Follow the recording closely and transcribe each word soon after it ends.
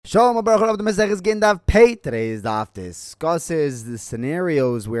Shalom Baruch of the Maseches Gittin Daf Pei. Today's daf discusses the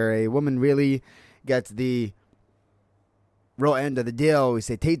scenarios where a woman really gets the raw end of the deal. We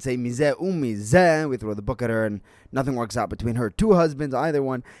say Teitzei Mizeh Umizeh. We throw the book at her and nothing works out between her two husbands, either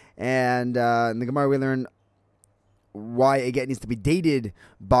one. And in the Gemara we learn why a get needs to be dated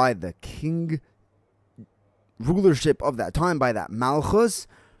by the king rulership of that time, by that Malchus.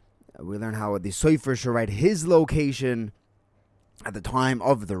 We learn how the Sofer should write his location at the time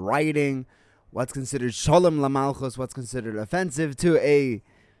of the writing, what's considered Shalom LaMalchus, what's considered offensive to a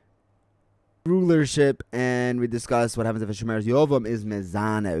rulership, and we discuss what happens if a Shemeres Yovam is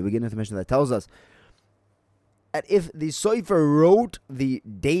Mezaneh. We get information that tells us that if the Sofer wrote the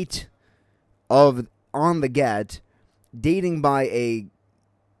date on the get, dating by a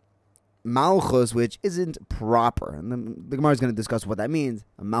Malchus, which isn't proper, and the Gemara is going to discuss what that means,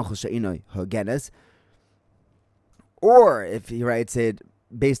 a Malchus She'inoi Hagenes, or if he writes it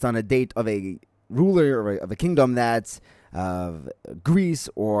based on a date of a ruler or of a kingdom that's of Greece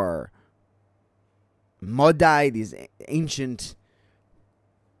or Modai, these ancient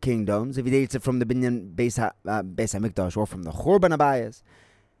kingdoms, if he dates it from the Binyan Beis HaMikdash or from the Churban Abayas,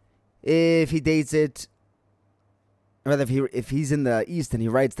 if he dates it, rather if he's in the east and he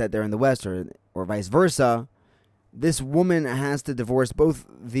writes that they're in the west, or vice versa, this woman has to divorce both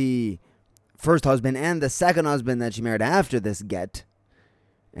the first husband and the second husband that she married after this get,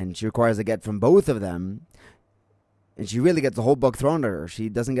 and she requires a get from both of them, and she really gets the whole book thrown at her. She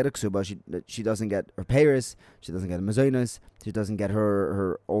doesn't get a ksuba, she doesn't get her peiros, she doesn't get a mezainos, she doesn't get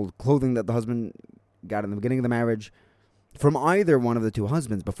her old clothing that the husband got in the beginning of the marriage from either one of the two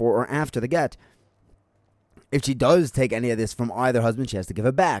husbands, before or after the get. If she does take any of this from either husband, she has to give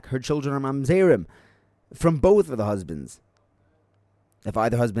it back. Her children are mamzerim from both of the husbands. If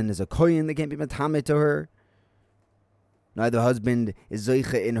either husband is a kohen, they can't be matame to her. Neither husband is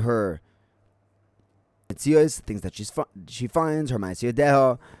zoiche in her mitzios, things that she finds, her ma'aseh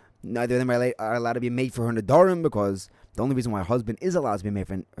deha. Neither of them are allowed to be made for her nedarim, because the only reason why a husband is allowed to be made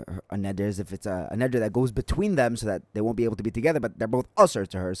for a neder is if it's a neder that goes between them, so that they won't be able to be together, but they're both usher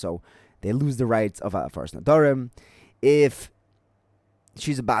to her, so they lose the rights of a first nedarim. If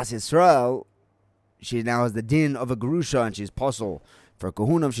she's a bas Yisrael, she now has the din of a gerusha, and she's posel for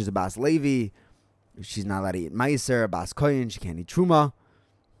Kohunam. She's a Bas Levi. She's not allowed to eat Meiser, Bas Kohen. She can't eat Truma.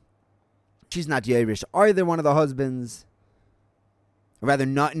 She's not Yerush either one of the husbands. Or rather,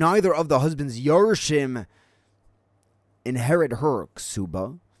 neither of the husbands' Yerushim inherit her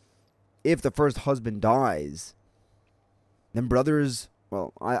Ksuba. If the first husband dies, then brothers,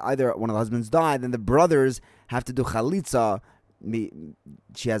 either one of the husbands die, then the brothers have to do Chalitza.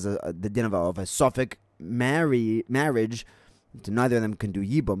 She has the din of a Suffolk marriage. So neither of them can do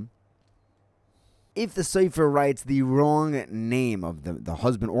Yibum. If the Sefer writes the wrong name of the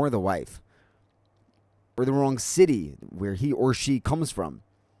husband or the wife, or the wrong city where he or she comes from,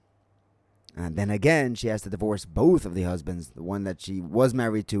 and then again she has to divorce both of the husbands, the one that she was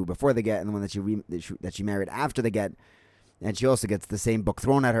married to before the get and the one that she married after the get, and she also gets the same book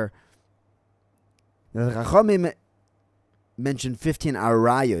thrown at her. The Chachamim mentioned 15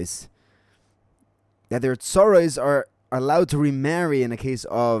 arayos, that their tzaros are allowed to remarry in a case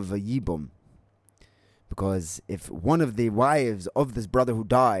of a yibum, because if one of the wives of this brother who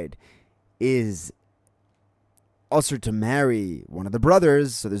died is usher to marry one of the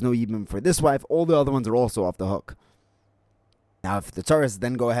brothers, so there's no yibum for this wife, all the other ones are also off the hook. Now, if the tzaros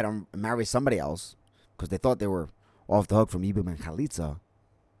then go ahead and marry somebody else because they thought they were off the hook from yibum and chalitza,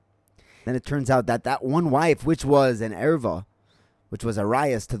 then it turns out that one wife, which was an erva, which was a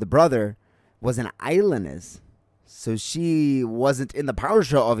rayas to the brother, was an islandess, so she wasn't in the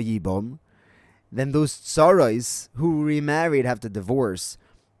parasha of Yibum, then those tsaros who remarried have to divorce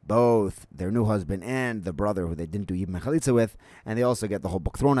both their new husband and the brother who they didn't do Yibum and Chalitza with, and they also get the whole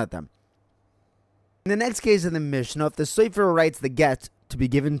book thrown at them. In the next case in the Mishnah, if the Sefer writes the get to be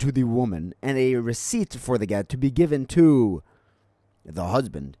given to the woman and a receipt for the get to be given to the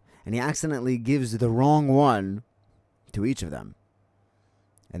husband, and he accidentally gives the wrong one to each of them,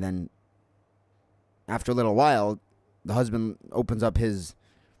 and then after a little while, the husband opens up his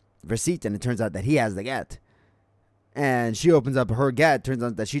receipt and it turns out that he has the get. And she opens up her get, turns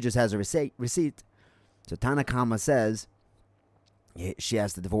out that she just has a receipt. So Tanakama says she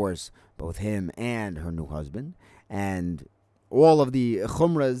has to divorce both him and her new husband. And all of the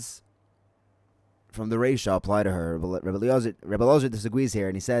chumras from the Reisha apply to her. Rebbe Eliezer disagrees here,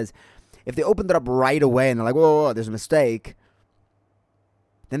 and he says if they opened it up right away and they're like, whoa, there's a mistake,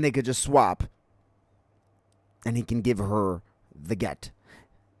 then they could just swap, and he can give her the get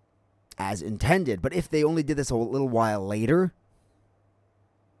as intended. But if they only did this a little while later,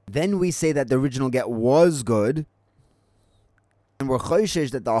 then we say that the original get was good, and we're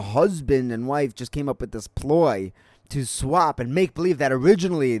choishish that the husband and wife just came up with this ploy to swap and make believe that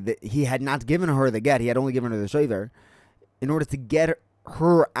originally he had not given her the get, he had only given her the shover, in order to get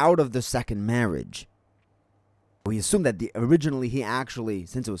her out of the second marriage. We assume that originally he actually,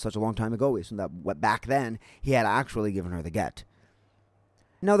 since it was such a long time ago, we assume that back then he had actually given her the get.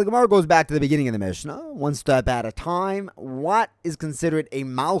 Now the Gemara goes back to the beginning of the Mishnah, one step at a time. What is considered a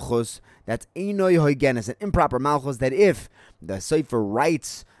malchus that's einoi hoigenis, an improper malchus, that if the Sefer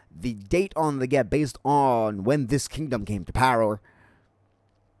writes the date on the get based on when this kingdom came to power,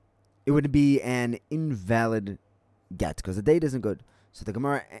 it would be an invalid get, because the date isn't good. So the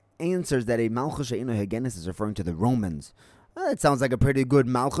Gemara answers that a malchus einoi hoigenis is referring to the Romans. Well, it sounds like a pretty good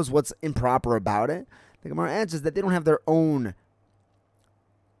malchus. What's improper about it? The Gemara answers that they don't have their own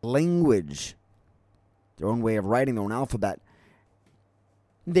language, their own way of writing, their own alphabet.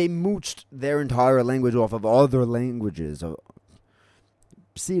 They mooched their entire language off of other languages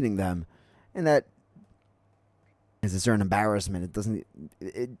preceding them, and that is a certain embarrassment.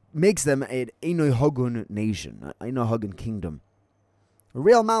 It makes them an Einoi Hogun nation, an Einoi Hogun kingdom. A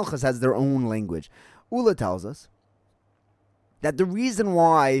real Malchus has their own language. Ula tells us that the reason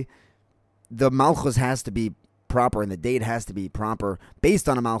why the Malchus has to be proper and the date has to be proper based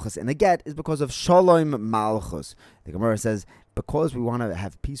on a Malchus and the get is because of Shalom Malchus. The Gemara says, because we want to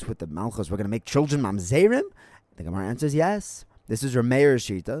have peace with the Malchus, we're going to make children Mamzerim? The Gemara answers yes. This is Rameir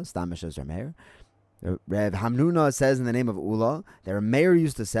Shita. Stamish is Rameir. Rev Hamnuna says in the name of Ula that Rameir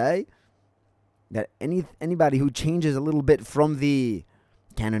used to say that anybody who changes a little bit from the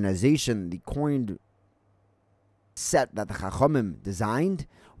canonization, the coined set that the Chachamim designed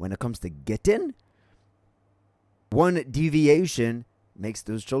when it comes to Gittin, one deviation makes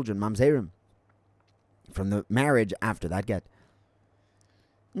those children mamzerim from the marriage after that get.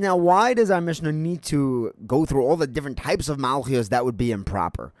 Now, why does our Mishnah need to go through all the different types of malchus that would be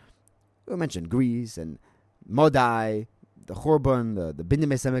improper? We mentioned Greece and Modai, the Chorban, the Binyan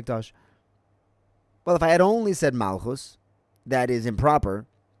Beis HaMikdash. Well, if I had only said malchus, that is improper,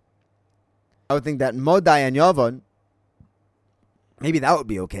 I would think that Modai and Yavon, maybe that would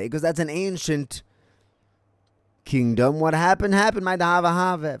be okay, because that's an ancient kingdom. What happened, my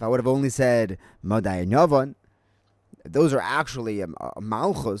dahava. If I would have only said Modai and Yavon, those are actually a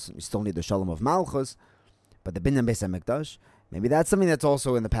malchus. You still need the shalom of malchus, but the Binyan Beis HaMikdash, maybe that's something that's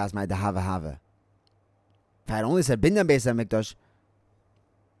also in the past, my dahava. If I had only said Binyan Beis HaMikdash,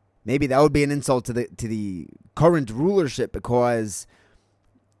 maybe that would be an insult to the current rulership, because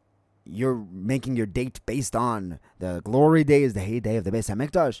you're making your date based on the glory days, the heyday of the Beis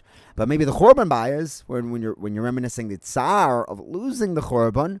HaMikdash. But maybe the Chorban bias, when you're reminiscing the tsar of losing the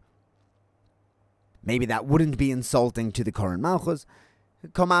Chorban, maybe that wouldn't be insulting to the current Malchus.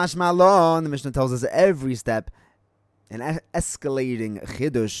 Kamash Malon, the Mishnah tells us every step an escalating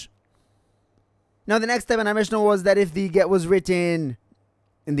chidush. Now the next step in our Mishnah was that if the get was written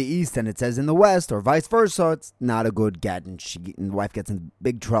in the east and it says in the west, or vice versa, it's not a good get, and the wife gets in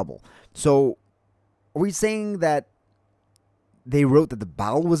big trouble. So, are we saying that they wrote that the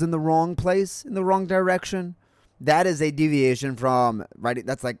Baal was in the wrong place, in the wrong direction? That is a deviation from writing.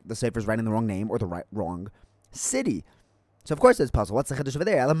 That's like the Sefer's writing the wrong name or the wrong city. So, of course, it's possible. What's the chiddush over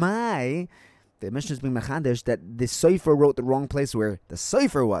there? Elamai, the Mishnah is being mechadish that the Sefer wrote the wrong place where the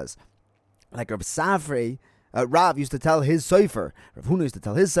Sefer was. Like Rav Safrei, Rav used to tell his Sefer, Rav Huna used to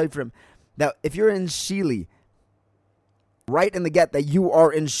tell his Seferim, that if you're in Shili, write in the get that you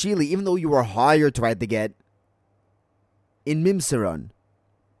are in Shili, even though you were hired to write the get in Mimsaran.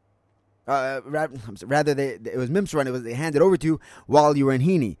 Rather, it was Mimsaran, they handed over to you while you were in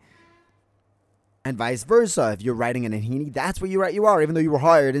Hini. And vice versa, if you're writing in Hini, that's where you are, even though you were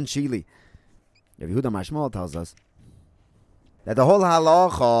hired in Shili. Rav Yehuda Mashmal tells us that the whole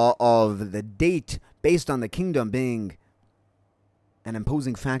halacha of the date based on the kingdom being an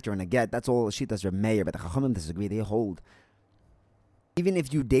imposing factor in a get, that's all Shitas Reb Meir, but the Chachamim disagree. They hold, even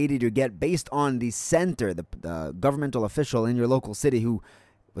if you dated your get based on the center, the governmental official in your local city who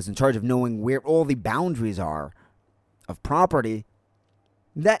was in charge of knowing where all the boundaries are of property,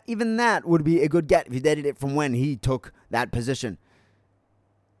 that even that would be a good get if you dated it from when he took that position.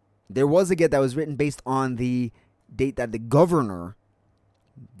 There was a get that was written based on the date that the governor,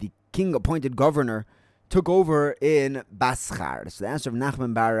 the king-appointed governor, took over in Baschar. So the answer of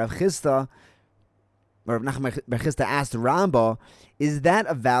Nachman bar Rav Chisda, or Nachman bar Chisda asked Ramba, is that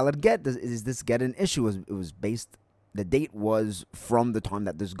a valid get? Is this get an issue? It was based, the date was from the time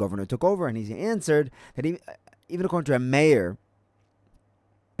that this governor took over, and he answered that even according to a mayor,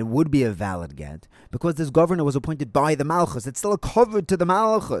 it would be a valid get because this governor was appointed by the Malchus. It's still a cover to the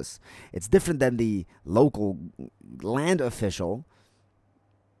Malchus. It's different than the local land official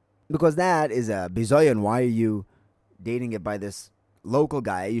because that is a bizayon. Why are you dating it by this local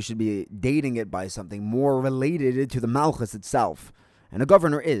guy? You should be dating it by something more related to the Malchus itself. And a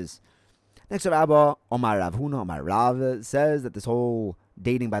governor is. Next to Rabba, Omar Rav Huna, Omar Rav says that this whole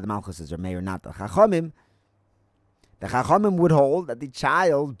dating by the Malchus is Rameh or not the Chachamim. The Chachamim would hold that the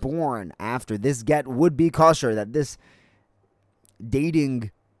child born after this get would be kosher, that this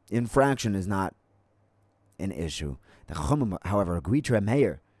dating infraction is not an issue. The Chachamim, however, agreed to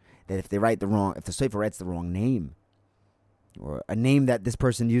Rameh that if the Sefer writes the wrong name, or a name that this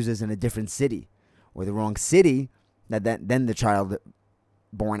person uses in a different city, or the wrong city, then the child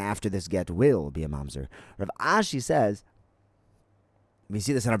born after this get will be a mamzer. Rav Ashi says, we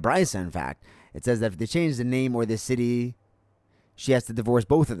see this in a brisa, in fact. It says that if they change the name or the city, she has to divorce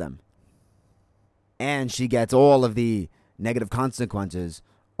both of them. And she gets all of the negative consequences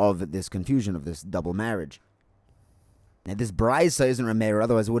of this confusion, of this double marriage. Now, this brisa isn't Rameir,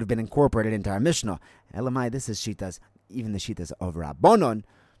 otherwise it would have been incorporated into our Mishnah. Elamai, this is Shitas, even the Shitas of Rabbanon.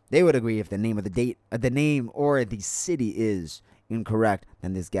 They would agree if the name of the name or the city is incorrect,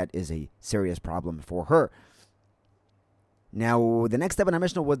 then this get is a serious problem for her. Now, the next step in our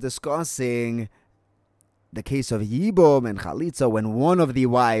Mishnah was discussing the case of Yibum and Chalitza when one of the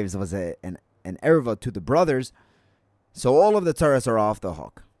wives was an erva to the brothers. So all of the tzaras are off the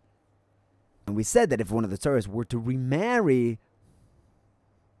hook. And we said that if one of the tzaras were to remarry,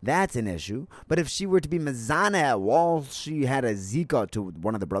 that's an issue. But if she were to be mezana while she had a zika to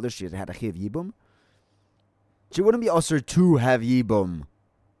one of the brothers, she had a chiv Yibum, she wouldn't be usher to have Yibum.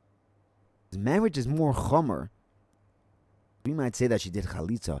 Marriage is more chomer. We might say that she did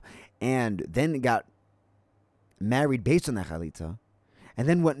chalitza and then got married based on that chalitza and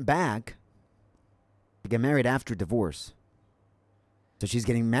then went back to get married after divorce. So she's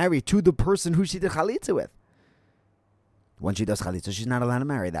getting married to the person who she did chalitza with. When she does chalitza, she's not allowed to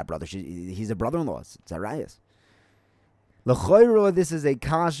marry that brother. He's a brother-in-law. It's arayas. L'choiro, this is a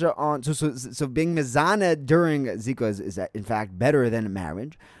kasha on. So being mezana during zika is in fact better than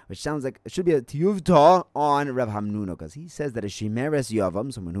marriage, which sounds like it should be a tiyuvta on Rav Hamnuna, because he says that a shimeres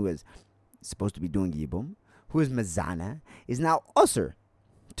yavam, someone who is supposed to be doing yibum, who is mezana, is now usher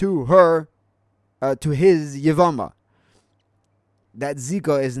to her, to his yivama. That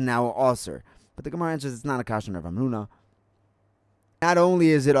zika is now usher. But the Gemara answers it's not a kasha on Rav Hamnuna. Not only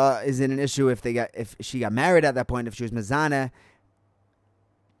is it an issue if she got married at that point, if she was mezana,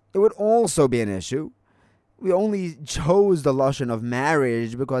 it would also be an issue. We only chose the lashon of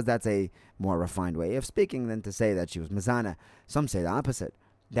marriage because that's a more refined way of speaking than to say that she was mezana. Some say the opposite.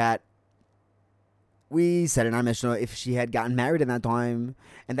 That we said in our Mishnah, if she had gotten married in that time,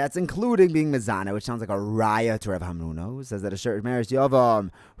 and that's including being mezana, which sounds like a raya to Rav Hamnuna, who says that a certain marriage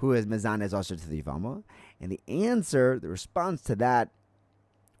yavam who is mezana is usher to the yavama. And the answer, the response to that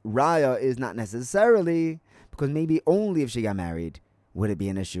raya is not necessarily, because maybe only if she got married would it be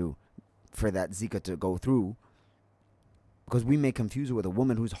an issue for that zika to go through. Because we may confuse her with a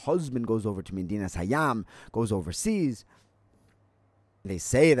woman whose husband goes over to Medinas Hayam, goes overseas. They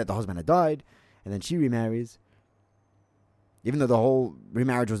say that the husband had died, and then she remarries. Even though the whole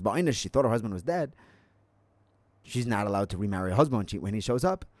remarriage was ba'inish, she thought her husband was dead. She's not allowed to remarry her husband when he shows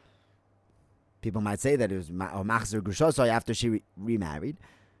up. People might say that it was machzer grushosai after she remarried.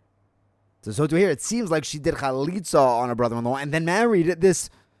 So to hear, it seems like she did chalitza on her brother-in-law and then married this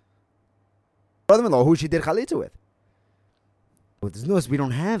brother-in-law who she did chalitza with. With this nus, we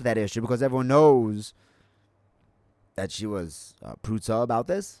don't have that issue because everyone knows that she was prutza about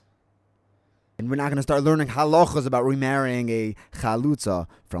this. And we're not going to start learning halachas about remarrying a chalutza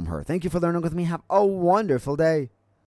from her. Thank you for learning with me. Have a wonderful day.